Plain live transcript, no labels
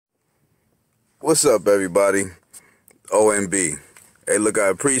What's up, everybody? OMB. Hey, look, I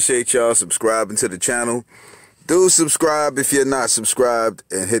appreciate y'all subscribing to the channel. Do subscribe if you're not subscribed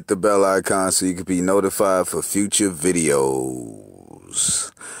and hit the bell icon so you can be notified for future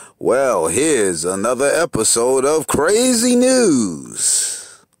videos. Well, here's another episode of Crazy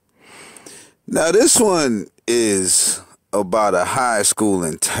News. Now, this one is about a high school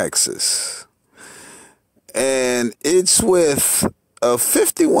in Texas. And it's with a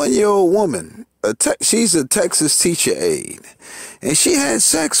 51-year-old woman. She's a Texas teacher aide. And she had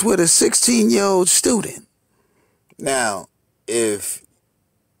sex with a 16-year-old student. Now, if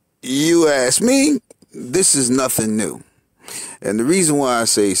you ask me, this is nothing new. And the reason why I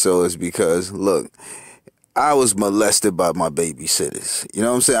say so is because, look, I was molested by my babysitters. You know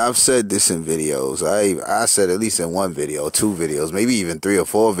what I'm saying? I've said this in videos. I said at least in one video, two videos, maybe even 3 or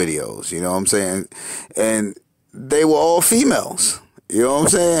 4 videos. You know what I'm saying? And they were all females. You know what I'm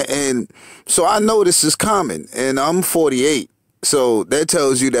saying? And so I know this is common. And I'm 48. So that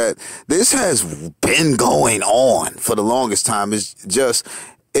tells you that this has been going on for the longest time. It's just,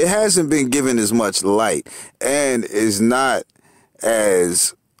 it hasn't been given as much light and is not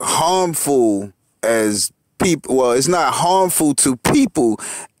as harmful as people. Well, it's not harmful to people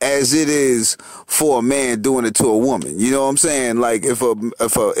as it is for a man doing it to a woman. You know what I'm saying? Like if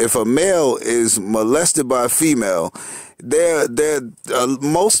a male is molested by a female,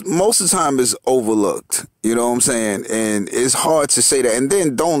 most of the time is overlooked. You know what I'm saying? And it's hard to say that. And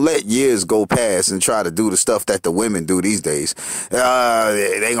then don't let years go past and try to do the stuff that the women do these days.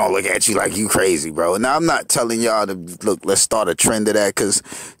 They gonna look at you like you crazy, bro. Now, I'm not telling y'all to, look, let's start a trend of that, because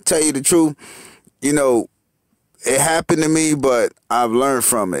tell you the truth, you know, it happened to me, but I've learned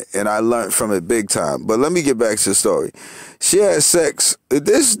from it, and I learned from it big time. But let me get back to the story. She had sex.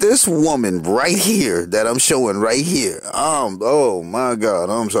 This woman right here that I'm showing right here. Oh my God,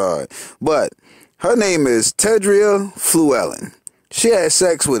 I'm sorry, but her name is Tedria Fluellen. She had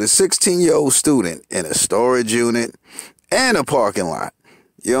sex with a 16-year-old student in a storage unit and a parking lot.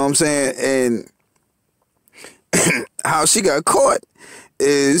 You know what I'm saying? And how she got caught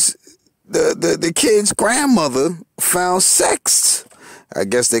is the kid's grandmother found sexts. I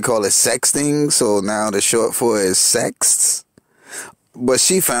guess they call it sexting, so now the short for it is sexts. But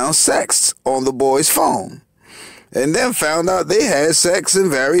she found sexts on the boy's phone, and then found out they had sex in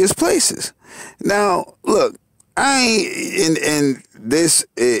various places. Now, look, I ain't in this.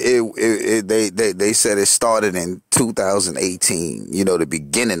 They said it started in 2018. You know, the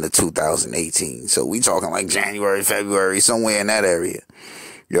beginning of 2018. So we talking like January, February, somewhere in that area.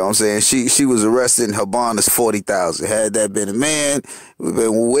 You know what I'm saying? She was arrested and her bond is $40,000. Had that been a man, it would have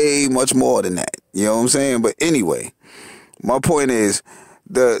been way much more than that. You know what I'm saying? But anyway, my point is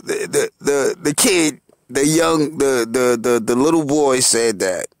the kid, the little boy said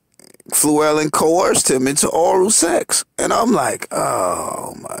that Fluellen coerced him into oral sex. And I'm like,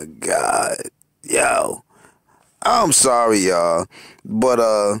 oh my God. Yo, I'm sorry, y'all.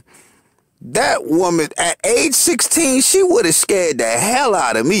 But that woman at age 16, she would have scared the hell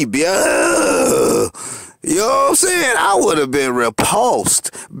out of me, bro. You know what I'm saying? I would have been repulsed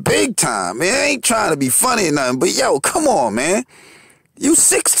big time. Man, I ain't trying to be funny or nothing, but yo, come on, man. You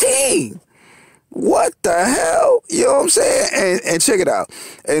 16. What the hell? You know what I'm saying? And check it out.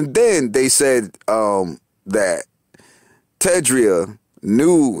 And then they said that Tedria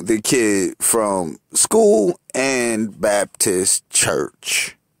knew the kid from school and Baptist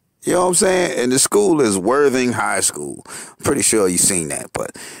church. You know what I'm saying? And the school is Worthing High School. I'm pretty sure you've seen that.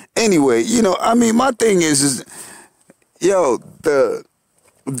 But anyway, you know, I mean, my thing is yo,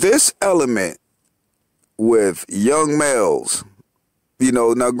 this element with young males, you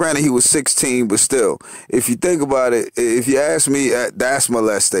know, now granted he was 16, but still, if you think about it, if you ask me, that's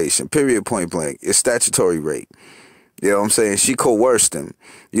molestation, period, point blank. It's statutory rape. You know what I'm saying? She coerced him.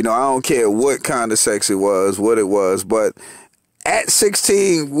 You know, I don't care what kind of sex it was, what it was, but at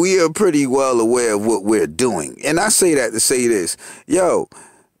 16, we are pretty well aware of what we're doing. And I say that to say this. Yo,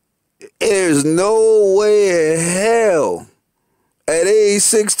 there's no way in hell at age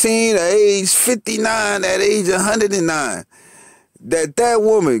 16, at age 59, at age 109, that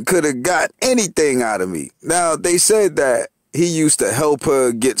woman could have got anything out of me. Now, they said that he used to help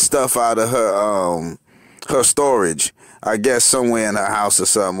her get stuff out of her storage. I guess somewhere in her house or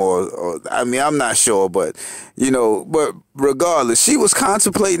something, or I mean, I'm not sure, but, you know, but regardless, she was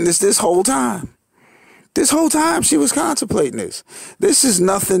contemplating this whole time. This whole time she was contemplating this. This is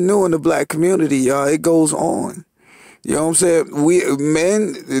nothing new in the black community, y'all. It goes on. You know what I'm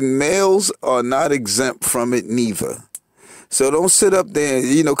saying? Males are not exempt from it neither. So don't sit up there,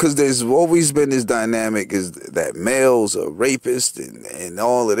 you know, because there's always been this dynamic is that males are rapists and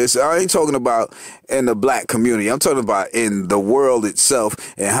all of this. I ain't talking about in the black community. I'm talking about in the world itself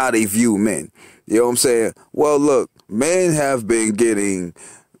and how they view men. You know what I'm saying? Well, look, men have been getting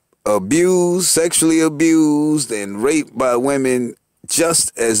abused, sexually abused, and raped by women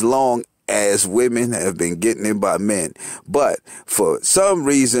just as long as women have been getting it by men. But for some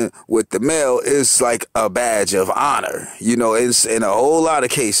reason with the male, it's like a badge of honor. You know, it's in a whole lot of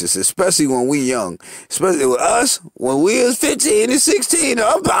cases, especially when we young, especially with us, when we was 15 and 16,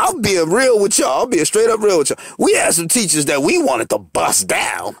 I'll be real with y'all. I'll be straight up real with y'all. We had some teachers that we wanted to bust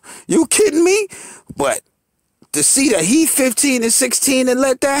down. You kidding me? But to see that he 15 and 16 and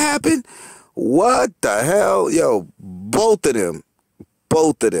let that happen, what the hell? Yo, both of them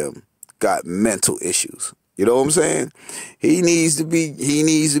got mental issues. You know what I'm saying? He needs to be,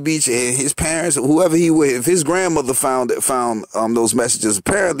 his parents, whoever he with, if his grandmother found those messages,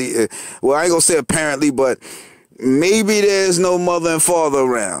 apparently, well, I ain't gonna say apparently, but maybe there's no mother and father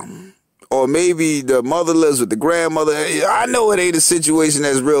around. Or maybe the mother lives with the grandmother. I know it ain't a situation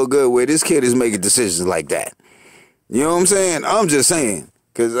that's real good where this kid is making decisions like that. You know what I'm saying? I'm just saying.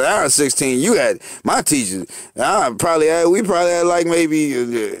 Because I was 16, you had my teachers. We probably had like maybe,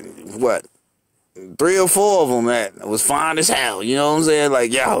 what, 3 or 4 of them that was fine as hell. You know what I'm saying?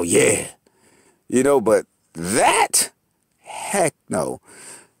 Like, yo, yeah. You know, but that, heck no.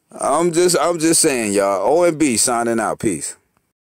 I'm just saying, y'all. OMB signing out. Peace.